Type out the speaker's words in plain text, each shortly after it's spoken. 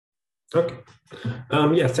Okay.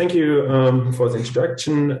 Yeah, thank you for the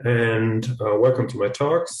introduction and welcome to my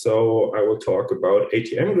talk. So I will talk about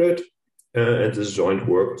AT-MGRIT and this joint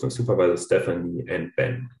work with my supervisor Stephanie and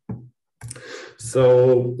Ben.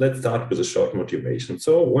 So let's start with a short motivation.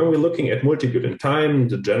 So when we're looking at multigrid-in-time,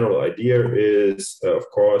 the general idea is, of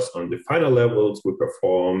course, on the final levels, we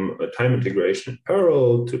perform a time integration in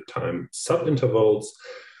parallel to time subintervals.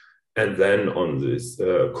 And then on this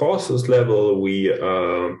courses level, we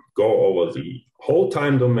go over the whole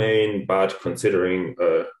time domain, but considering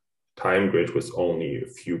a time grid with only a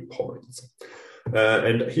few points.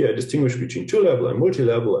 And here I distinguish between two-level and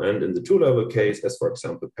multi-level. And in the two-level case, as for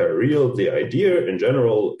example, parallel, the idea in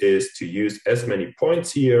general is to use as many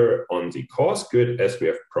points here on the course grid as we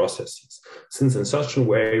have processes, since in such a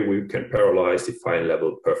way we can parallelize the file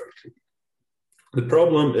level perfectly. The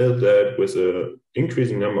problem is that with an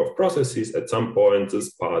increasing number of processes, at some point this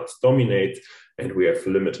part dominates and we have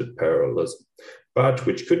limited parallelism, but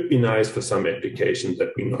which could be nice for some applications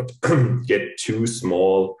that we not get too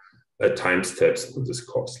small time steps on this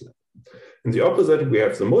course level. In the opposite, we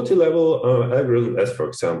have the multi-level algorithm as, for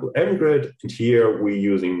example, MGRIT, and here we're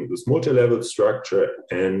using this multi-level structure,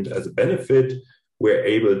 and as a benefit, we're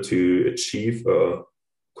able to achieve a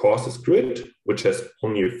courses grid, which has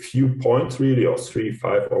only a few points really, or 3,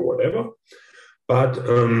 5, or whatever. But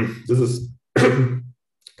this is,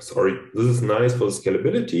 sorry, this is nice for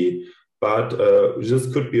scalability, but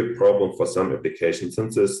this could be a problem for some applications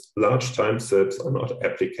since these large time steps are not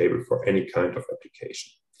applicable for any kind of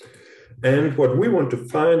application. And what we want to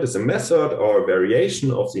find is a method or a variation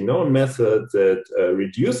of the known method that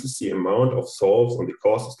reduces the amount of solves on the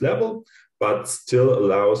courses level, but still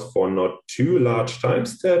allows for not too large time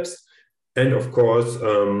steps. And of course,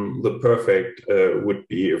 the perfect would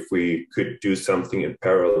be if we could do something in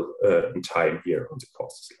parallel in time here on the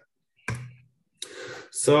courses level.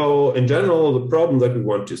 So in general, the problem that we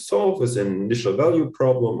want to solve is an initial value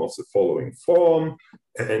problem of the following form.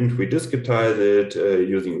 And we discretize it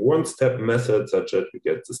using one-step method such that we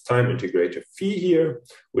get this time integrator phi here,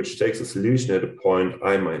 which takes a solution at a point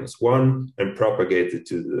I-1 and propagates it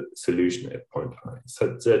to the solution at point I,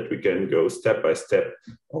 such that we can go step by step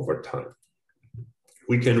over time.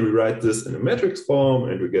 We can rewrite this in a matrix form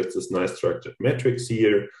and we get this nice structured matrix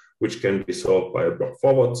here, which can be solved by a block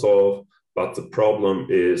forward solve. But the problem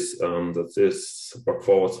is that this block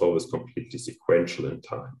forward solve is completely sequential in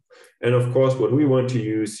time. And of course, what we want to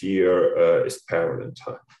use here is parallel in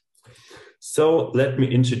time. So let me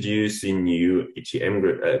introduce the new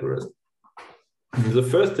AT-MGRIT algorithm. The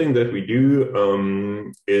first thing that we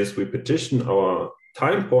do is we partition our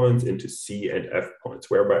time points into C and F points,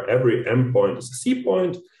 whereby every M point is a C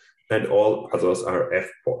point and all others are F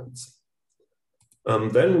points.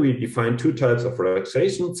 Then we define two types of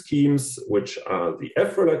relaxation schemes, which are the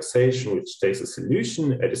F relaxation, which takes a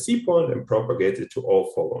solution at a C point and propagates it to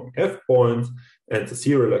all following F points, and the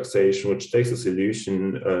C relaxation, which takes a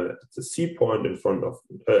solution at the C point in front of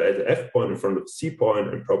at the F point in front of the C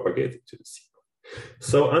point and propagates it to the C point.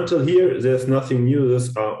 So until here, there's nothing new.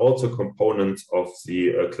 These are also components of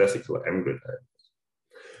the classical MGRIT algorithm.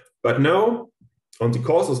 But now, on the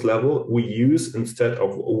courses level, we use, instead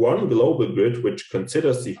of one global grid, which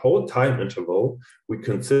considers the whole time interval, we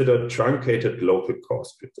consider truncated local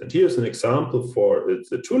course grids. And here's an example for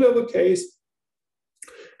the two-level case.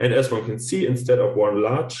 And as one can see, instead of one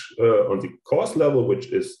large on the course level, which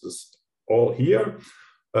is this all here,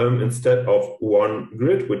 instead of one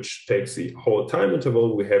grid, which takes the whole time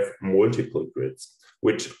interval, we have multiple grids,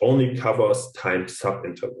 which only covers time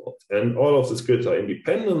subintervals. And all of these grids are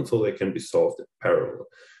independent, so they can be solved in parallel.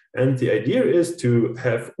 And the idea is to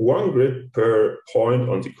have one grid per point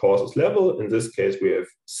on the courses level. In this case, we have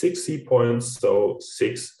 6 C points, so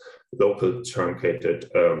 6 local truncated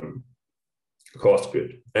course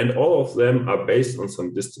grid. And all of them are based on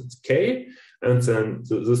some distance k. And then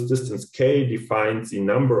this distance k defines the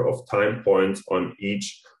number of time points on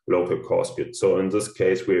each local course grid. So in this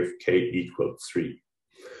case, we have k equals 3.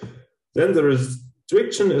 Then the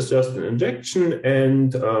restriction is just an injection,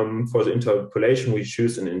 and for the interpolation, we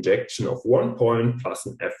choose an injection of 1 point plus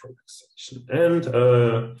an F relaxation.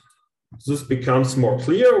 And this becomes more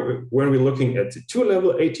clear when we're looking at the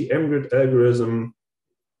two-level AT-MGRIT algorithm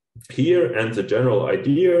here, and the general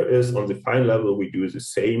idea is on the fine level, we do the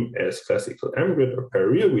same as classical MGRIT or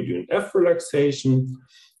parallel. We do an F relaxation.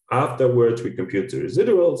 Afterwards, we compute the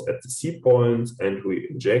residuals at the C points and we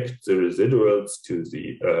inject the residuals to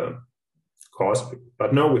the course grid.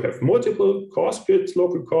 But now we have multiple course grids,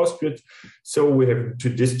 local course grids, so we have to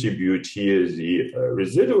distribute here the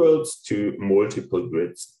residuals to multiple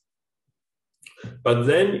grids. But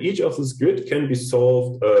then each of these grids can be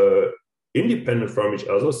solved independent from each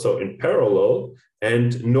other, so in parallel,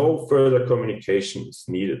 and no further communication is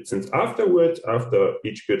needed. Since afterwards, after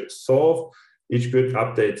each grid is solved, each grid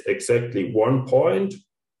updates exactly 1 point,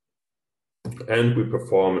 and we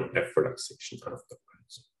perform an F relaxation afterwards.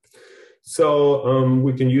 So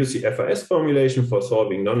we can use the FIS formulation for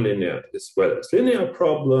solving nonlinear as well as linear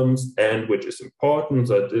problems, and which is important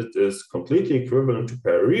that it is completely equivalent to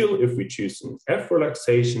parallel if we choose an F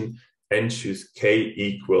relaxation and choose K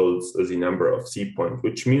equals the number of C points,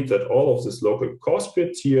 which means that all of this local cost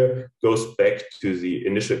grids here goes back to the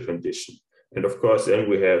initial condition. And of course, then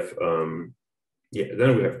we have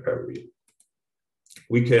parallel.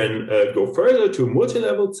 We can go further to a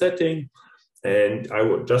multi-level setting. And I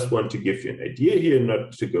would just want to give you an idea here,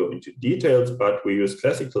 not to go into details, but we use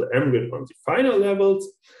classical MGRIT on the final levels.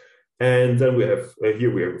 And then we have,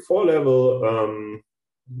 here we have a 4-level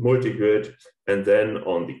multigrid. And then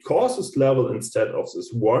on the causes level, instead of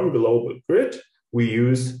this one global grid, we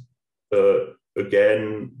use,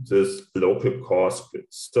 again, this local cause grid.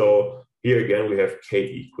 So here again, we have K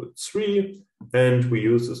equals 3, and we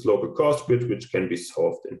use this local cause grid, which can be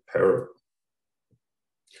solved in parallel.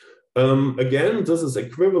 Again, this is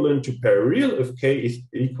equivalent to parallel if K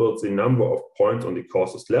equals the number of points on the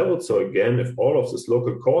causes level. So again, if all of this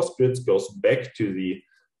local cause grids goes back to the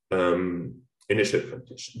initial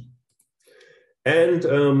condition. And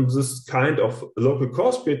this kind of local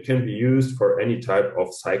cause grid can be used for any type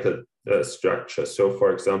of cycle structure. So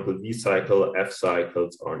for example, V cycle, F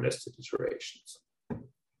cycles, or nested iterations.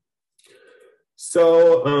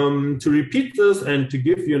 So to repeat this and to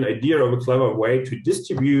give you an idea of a clever way to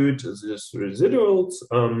distribute these residuals,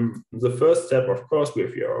 the first step, of course, we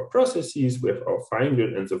have here our processes, we have our fine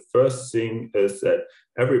grid, and the first thing is that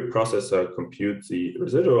every processor computes the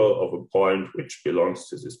residual of a point which belongs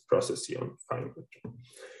to this process here on the fine grid.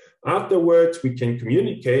 Afterwards, we can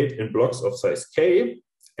communicate in blocks of size K,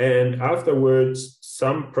 and afterwards,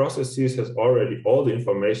 some processes has already all the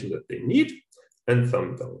information that they need, and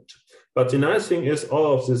some don't. But the nice thing is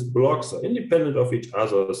all of these blocks are independent of each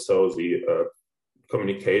other, so the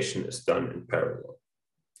communication is done in parallel,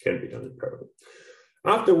 can be done in parallel.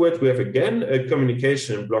 Afterwards, we have again a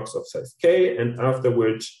communication in blocks of size K, and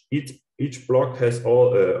afterwards each block has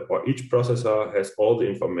all, or each processor has all the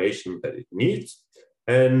information that it needs.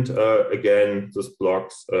 And again, these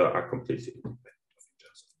blocks are completely independent of each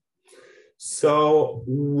other. So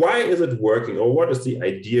why is it working, or what is the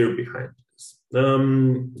idea behind it?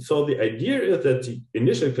 So the idea is that the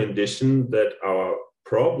initial condition that our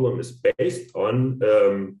problem is based on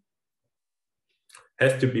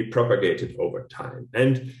has to be propagated over time.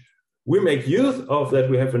 And we make use of that.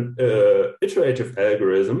 We have an iterative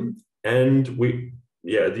algorithm, and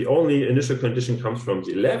the only initial condition comes from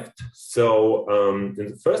the left. So in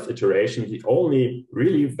the first iteration, the only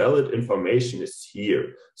really valid information is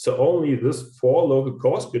here. So only this 4 local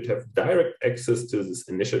cause grids have direct access to this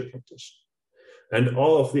initial condition. And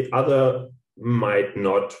all of the other might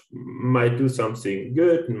do something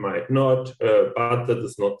good, might not, but that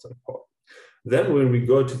is not so important. Then when we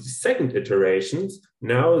go to the second iterations,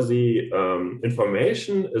 now the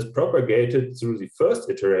information is propagated through the first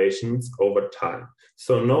iterations over time.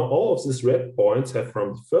 So now all of these red points have from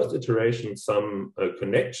the first iteration some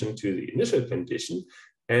connection to the initial condition,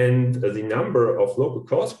 and the number of local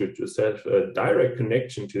cause grids which have a direct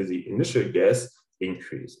connection to the initial guess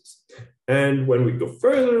increases. And when we go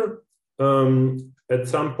further, at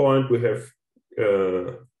some point we have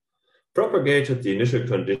propagated the initial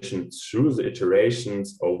conditions through the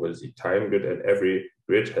iterations over the time grid, and every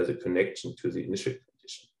grid has a connection to the initial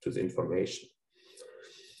condition, to the information.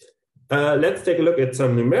 Let's take a look at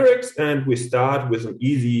some numerics, and we start with an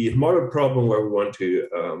easy model problem where we want to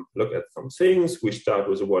look at some things. We start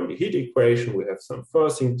with a 1D heat equation. We have some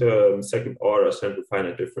forcing terms, second order central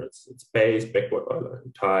finite difference in space, backward order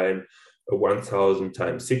in time, a 1000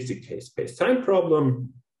 times 60K space-time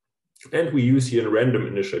problem. And we use here a random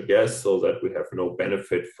initial guess so that we have no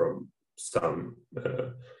benefit from some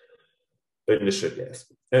initial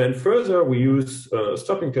guess. And further, we use a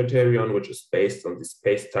stopping criterion, which is based on the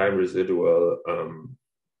space-time residual,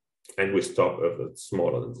 and we stop if it's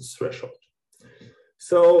smaller than this threshold.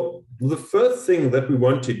 So the first thing that we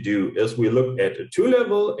want to do is we look at a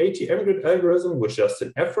 2-level AT-MGRIT algorithm with just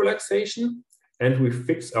an F relaxation, and we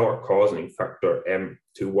fix our causing factor M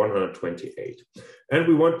to 128. And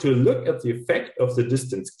we want to look at the effect of the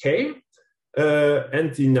distance K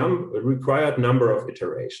and the required number of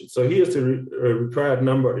iterations. So here's the required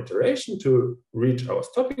number of iteration to reach our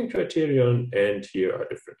stopping criterion, and here are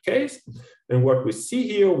different Ks. And what we see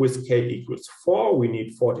here with K equals 4, we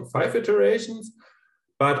need 45 iterations.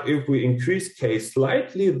 But if we increase k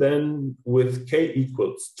slightly, then with k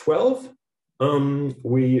equals 12,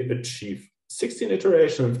 we achieve 16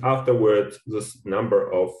 iterations. Afterwards, this number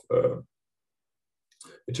of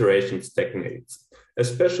iterations stagnates,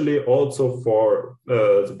 especially also for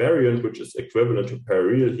the variant, which is equivalent to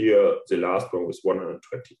parallel here. The last one was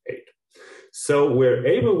 128. So we're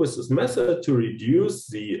able with this method to reduce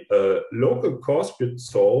the local cost grid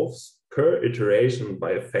solves per iteration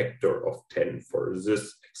by a factor of 10 for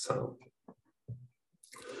this example.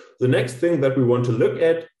 The next thing that we want to look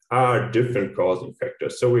at are different causing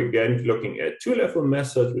factors. So we're again looking at two-level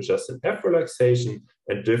methods, which is an F relaxation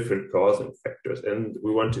and different causing factors. And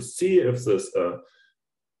we want to see if this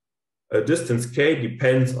distance k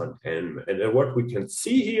depends on m. And what we can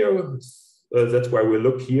see here, that's why we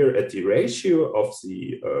look here at the ratio of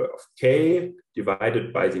of k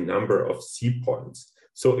divided by the number of C points.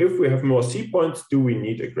 So if we have more C points, do we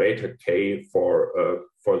need a greater k for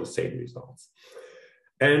the same results?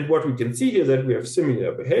 And what we can see here is that we have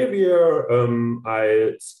similar behavior. I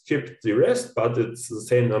skipped the rest, but it's the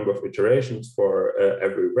same number of iterations for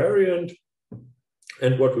every variant.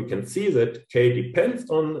 And what we can see is that k depends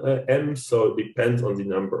on m, so it depends on the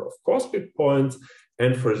number of cost grid points.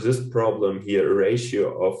 And for this problem here, a ratio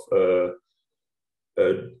of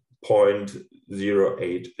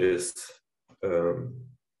 0.08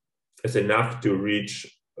 is enough to reach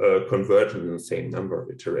convergence in the same number of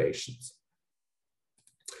iterations.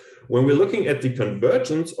 When we're looking at the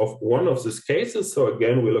convergence of one of these cases, so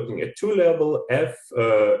again, we're looking at two-level F,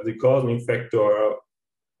 the causing factor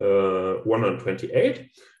 128,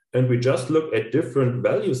 and we just look at different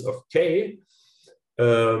values of k,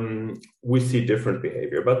 we see different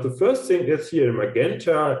behavior. But the first thing is here in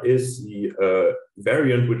magenta is the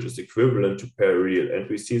variant which is equivalent to parallel, and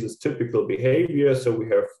we see this typical behavior. So we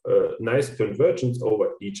have nice convergence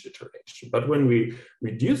over each iteration. But when we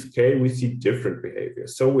reduce k, we see different behavior.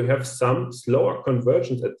 So we have some slower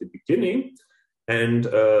convergence at the beginning, and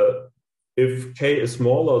if k is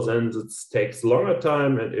smaller, then it takes longer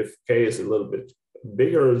time, and if k is a little bit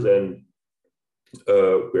bigger, then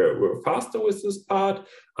we're faster with this part.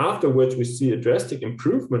 Afterwards, we see a drastic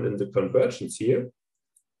improvement in the convergence here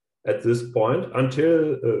at this point until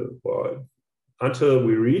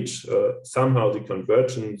we reach somehow the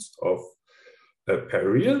convergence of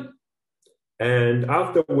parallel, and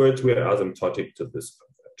afterwards we are asymptotic to this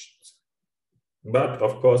convergence. But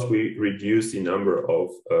of course, we reduce the number of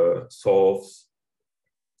solves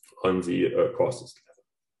on the causes level.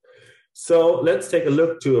 So let's take a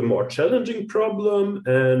look to a more challenging problem,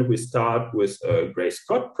 and we start with a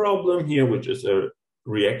Gray-Scott problem here, which is a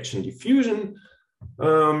reaction diffusion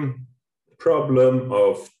problem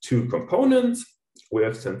of two components. We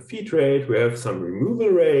have some feed rate, we have some removal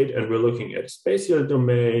rate, and we're looking at spatial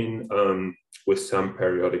domain with some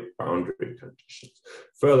periodic boundary conditions.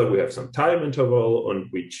 Further, we have some time interval, and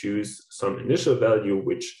we choose some initial value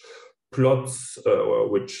which plots or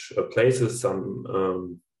which places some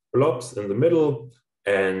blobs in the middle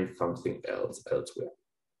and something else elsewhere.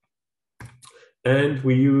 And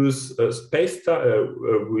we use space time,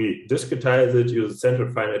 we discretize it, use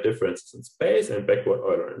central finite differences in space and backward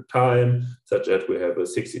order in time, such that we have a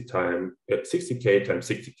 60k times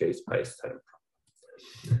 60k space time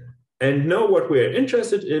problem. And now what we are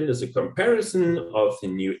interested in is a comparison of the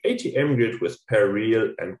new AT-MGRIT with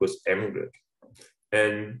parallel and with MGRIT.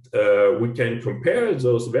 And we can compare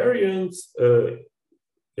those variants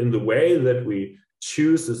in the way that we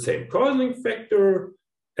choose the same causing factor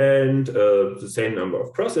and the same number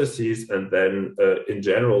of processes, and then in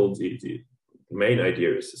general, the main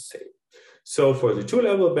idea is the same. So for the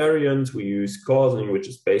two-level variant, we use causing, which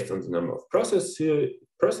is based on the number of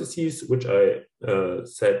processes, which I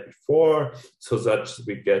said before, so that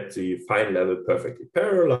we get the fine level perfectly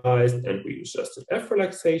parallelized, and we use just an F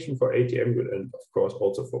relaxation for AT-MGRIT and of course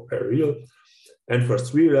also for parallel. And for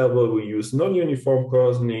three-level, we use non-uniform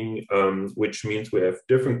causing, which means we have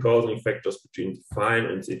different causing factors between the fine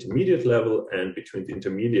and the intermediate level and between the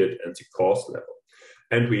intermediate and the coarse level.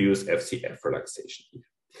 And we use FCF relaxation here.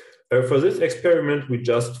 For this experiment, we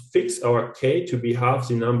just fix our k to be half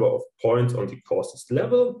the number of points on the coarsest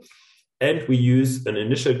level. And we use an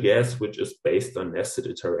initial guess, which is based on nested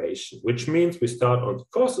iteration, which means we start on the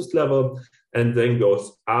coarsest level and then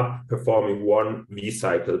goes up, performing one V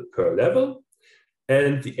cycle per level.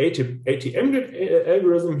 And the AT-MGRIT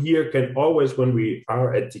algorithm here can always, when we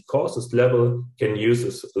are at the coarsest level, can use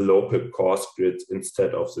this local coarse grid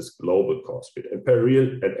instead of this global coarse grid. And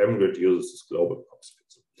parallel and MGRIT uses this global coarse grid.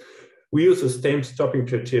 We use the same stopping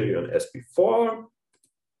criterion as before.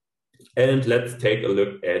 And let's take a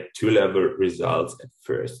look at two-level results at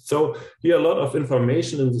first. So here a lot of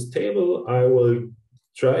information in this table. I will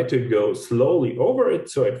try to go slowly over it.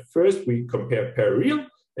 So at first we compare per-real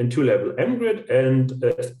and two-level MGRIT, and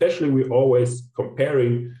especially we're always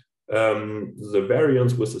comparing the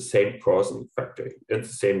variance with the same causing factor and the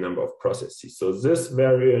same number of processes. So this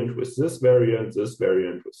variant with this variant, this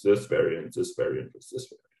variant with this variant, this variant with this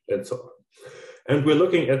variant, and so on. And we're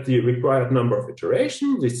looking at the required number of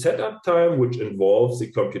iterations, the setup time, which involves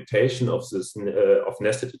the computation of this of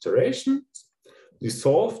nested iterations, the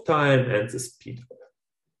solve time, and the speed up.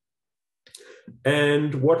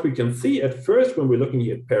 And what we can see at first when we're looking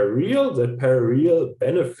at per-real, that per-real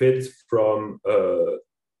benefits from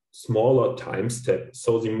smaller time steps.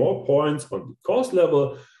 So the more points on the cost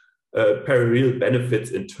level, per-real benefits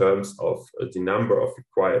in terms of the number of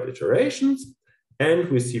required iterations. And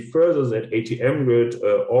we see further that AT-MGRIT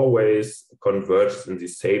always converges in the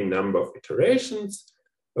same number of iterations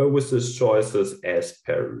with these choices as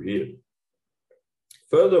per-real.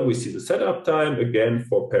 Further, we see the setup time again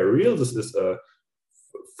for per-real. This is a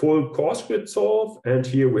full cost grid solve, and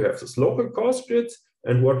here we have this local cost grids.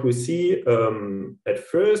 And what we see at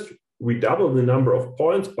first, we double the number of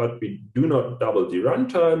points, but we do not double the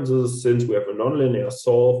runtime. This is since we have a nonlinear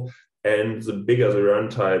solve, and the bigger the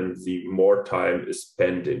runtime, the more time is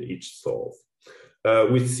spent in each solve.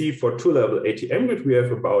 We see for two-level AT-MGRIT, we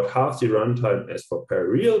have about half the runtime as for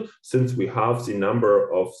per-real, since we halve the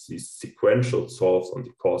number of the sequential solves on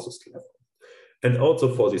the causes level. And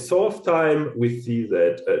also for the solve time, we see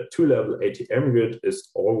that two-level AT-MGRIT is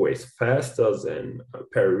always faster than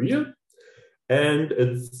per-real. And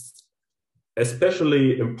it's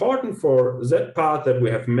especially important for that part that we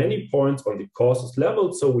have many points on the causes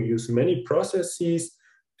level. So we use many processes,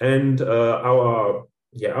 and our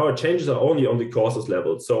changes are only on the causes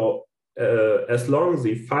level. So as long as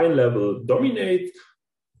the fine level dominates,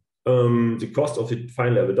 the cost of the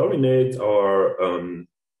fine level dominates, our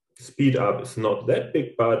speed up is not that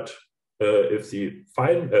big, but if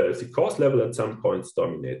the cost level at some points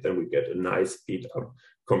dominate, then we get a nice speed up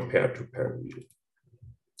compared to per-real.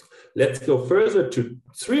 Let's go further to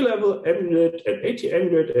three-level MGRIT and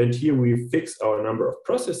AT-MGRIT, and here we fix our number of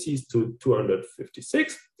processes to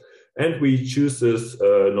 256, and we choose this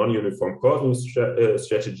non-uniform causing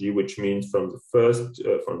strategy, which means from the first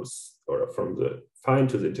from the fine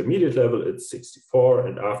to the intermediate level, it's 64,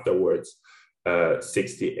 and afterwards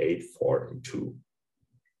 68, 4, and 2.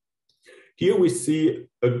 Here we see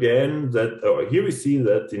again that,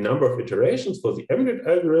 the number of iterations for the MGRIT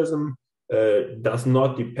algorithm does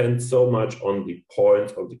not depend so much on the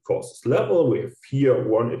points of the causes level. We have here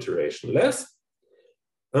one iteration less.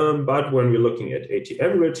 But when we're looking at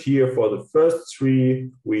AT-MGRIT here, for the first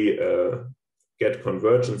three, we get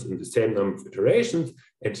convergence in the same number of iterations.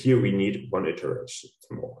 And here we need one iteration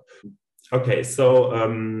more. Okay, so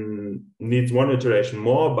needs one iteration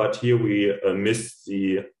more, but here we miss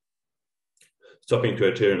the stopping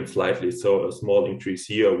criterion slightly. So a small increase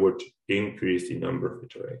here would increase the number of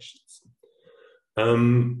iterations.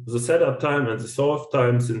 The setup time and the solve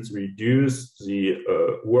time, since we reduce the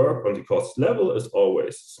work on the cost level, is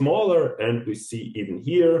always smaller. And we see even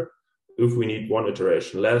here, if we need one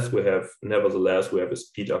iteration less, nevertheless, we have a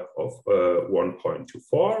speed up of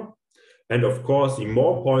 1.24. And of course, the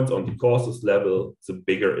more points on the causes level, the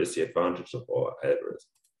bigger is the advantage of our algorithm.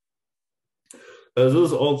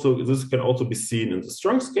 This can also be seen in the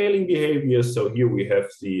strong scaling behavior. So here we have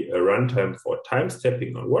the runtime for time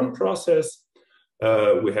stepping on one process.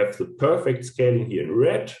 We have the perfect scaling here in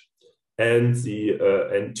red, and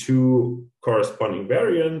two corresponding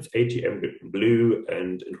variants, AT-MGRIT in blue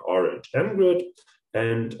and in orange MGRIT.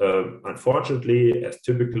 And unfortunately, as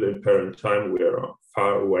typical in parent time, we are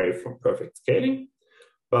far away from perfect scaling.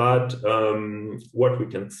 But what we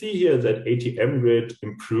can see here is that AT-MGRIT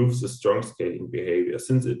improves the strong scaling behavior,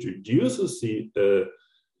 since it reduces the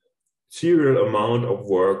serial amount of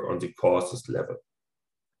work on the causes level.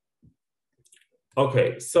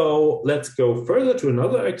 Okay, so let's go further to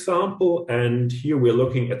another example, and here we're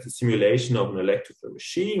looking at the simulation of an electrical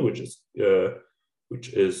machine, which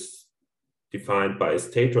is defined by a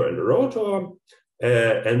stator and a rotor,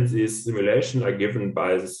 and these simulations are given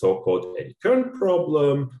by the so-called eddy current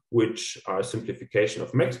problem, which are simplification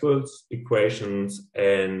of Maxwell's equations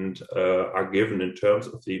and are given in terms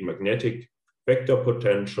of the magnetic vector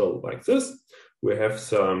potential like this. We have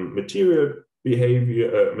some material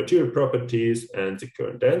behavior, material properties, and the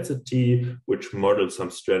current density, which models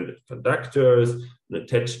some stranded conductors, an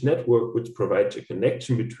attached network which provides a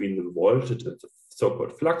connection between the voltage and the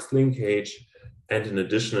so-called flux linkage, and an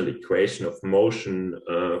additional equation of motion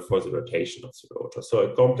for the rotation of the rotor. So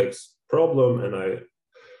a complex problem, and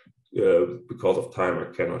because of time,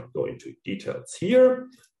 I cannot go into details here,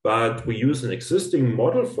 but we use an existing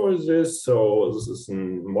model for this. So this is a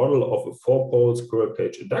model of a 4-pole squirrel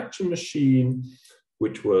cage induction machine,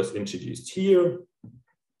 which was introduced here.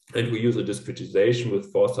 And we use a discretization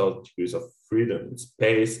with 4,000 degrees of freedom in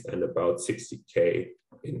space and about 60K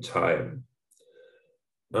in time.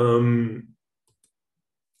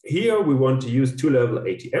 Here we want to use 2-level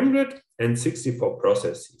AT-MGRIT and 64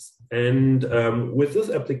 processes. And with this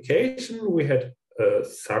application, we had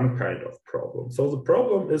some kind of problem. So the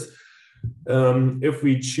problem is if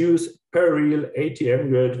we choose parallel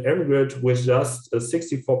AT-MGRIT with just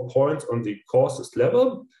 64 points on the courses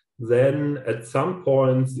level, then at some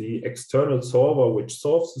point the external solver which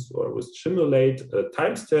solves this or will simulate a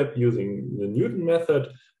time step using the Newton method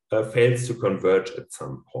fails to converge at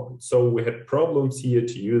some point. So we had problems here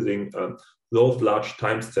to using those large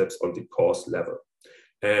time steps on the course level.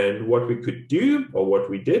 And what we could do, or what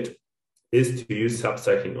we did, is to use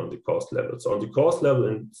subcycling on the course level. So on the course level,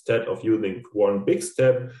 instead of using one big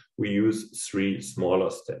step, we use 3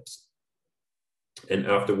 smaller steps. And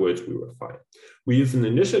afterwards, we were fine. We use an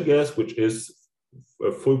initial guess, which is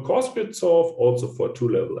a full course grid solve, also for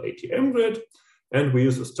 2-level AT-MGRIT. And we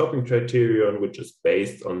use a stopping criterion, which is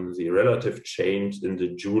based on the relative change in the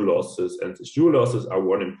Joule losses. And the Joule losses are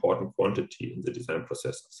one important quantity in the design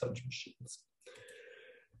process of such machines.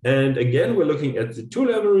 And again, we're looking at the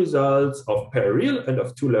 2-level results of parallel and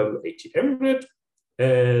of 2-level AT-MGRIT.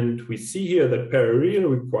 And we see here that parallel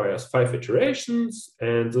requires 5 iterations.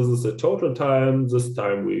 And this is the total time. This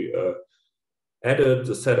time we added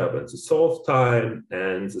the setup and the solve time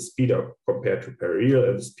and the speed up compared to parallel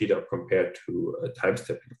and the speed up compared to time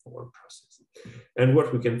stepping for one process. And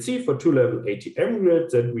what we can see for 2-level AT-MGRIT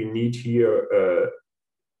that we need here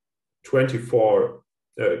 24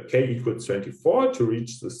 k equals 24 to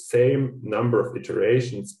reach the same number of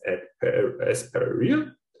iterations as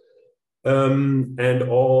parallel. And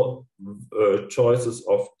all choices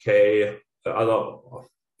of k, all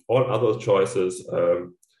other choices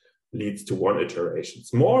leads to 1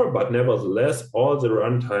 iterations more, but nevertheless, all the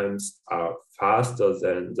runtimes are faster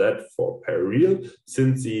than that for parallel,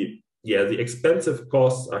 since the expensive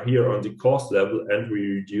costs are here on the cost level, and we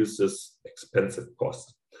reduce this expensive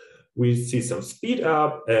cost. We see some speed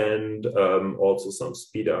up and also some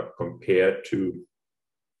speed up compared to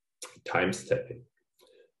time stepping.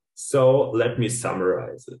 So let me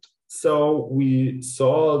summarize it. So we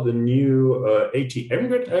saw the new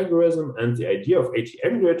AT-MGRIT algorithm, and the idea of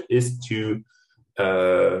AT-MGRIT is to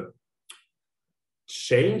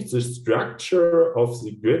change the structure of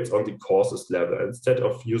the grids on the courses level. Instead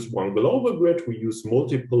of use one global grid, we use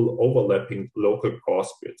multiple overlapping local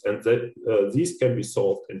course grids, and these can be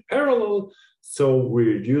solved in parallel. So we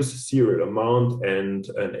reduce the serial amount and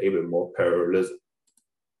enable more parallelism.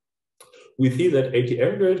 We see that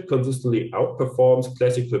AT-MGRIT consistently outperforms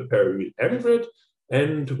classical parallel MGRIT,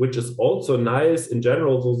 and which is also nice in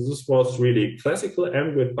general. So this was really classical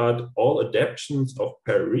MGRIT, but all adaptations of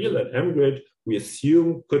parallel and MGRIT we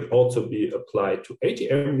assume could also be applied to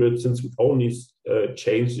AT-MGRIT, since we only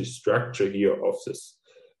change the structure here of this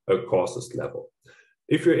courses level.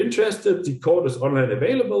 If you're interested, the code is online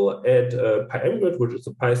available at PyMGRIT, which is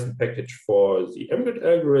a Python package for the MGRIT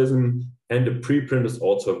algorithm, and a preprint is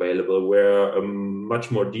also available where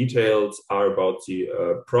much more details are about the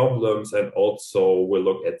problems, and also we'll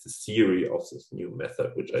look at the theory of this new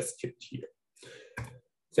method, which I skipped here.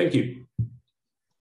 Thank you.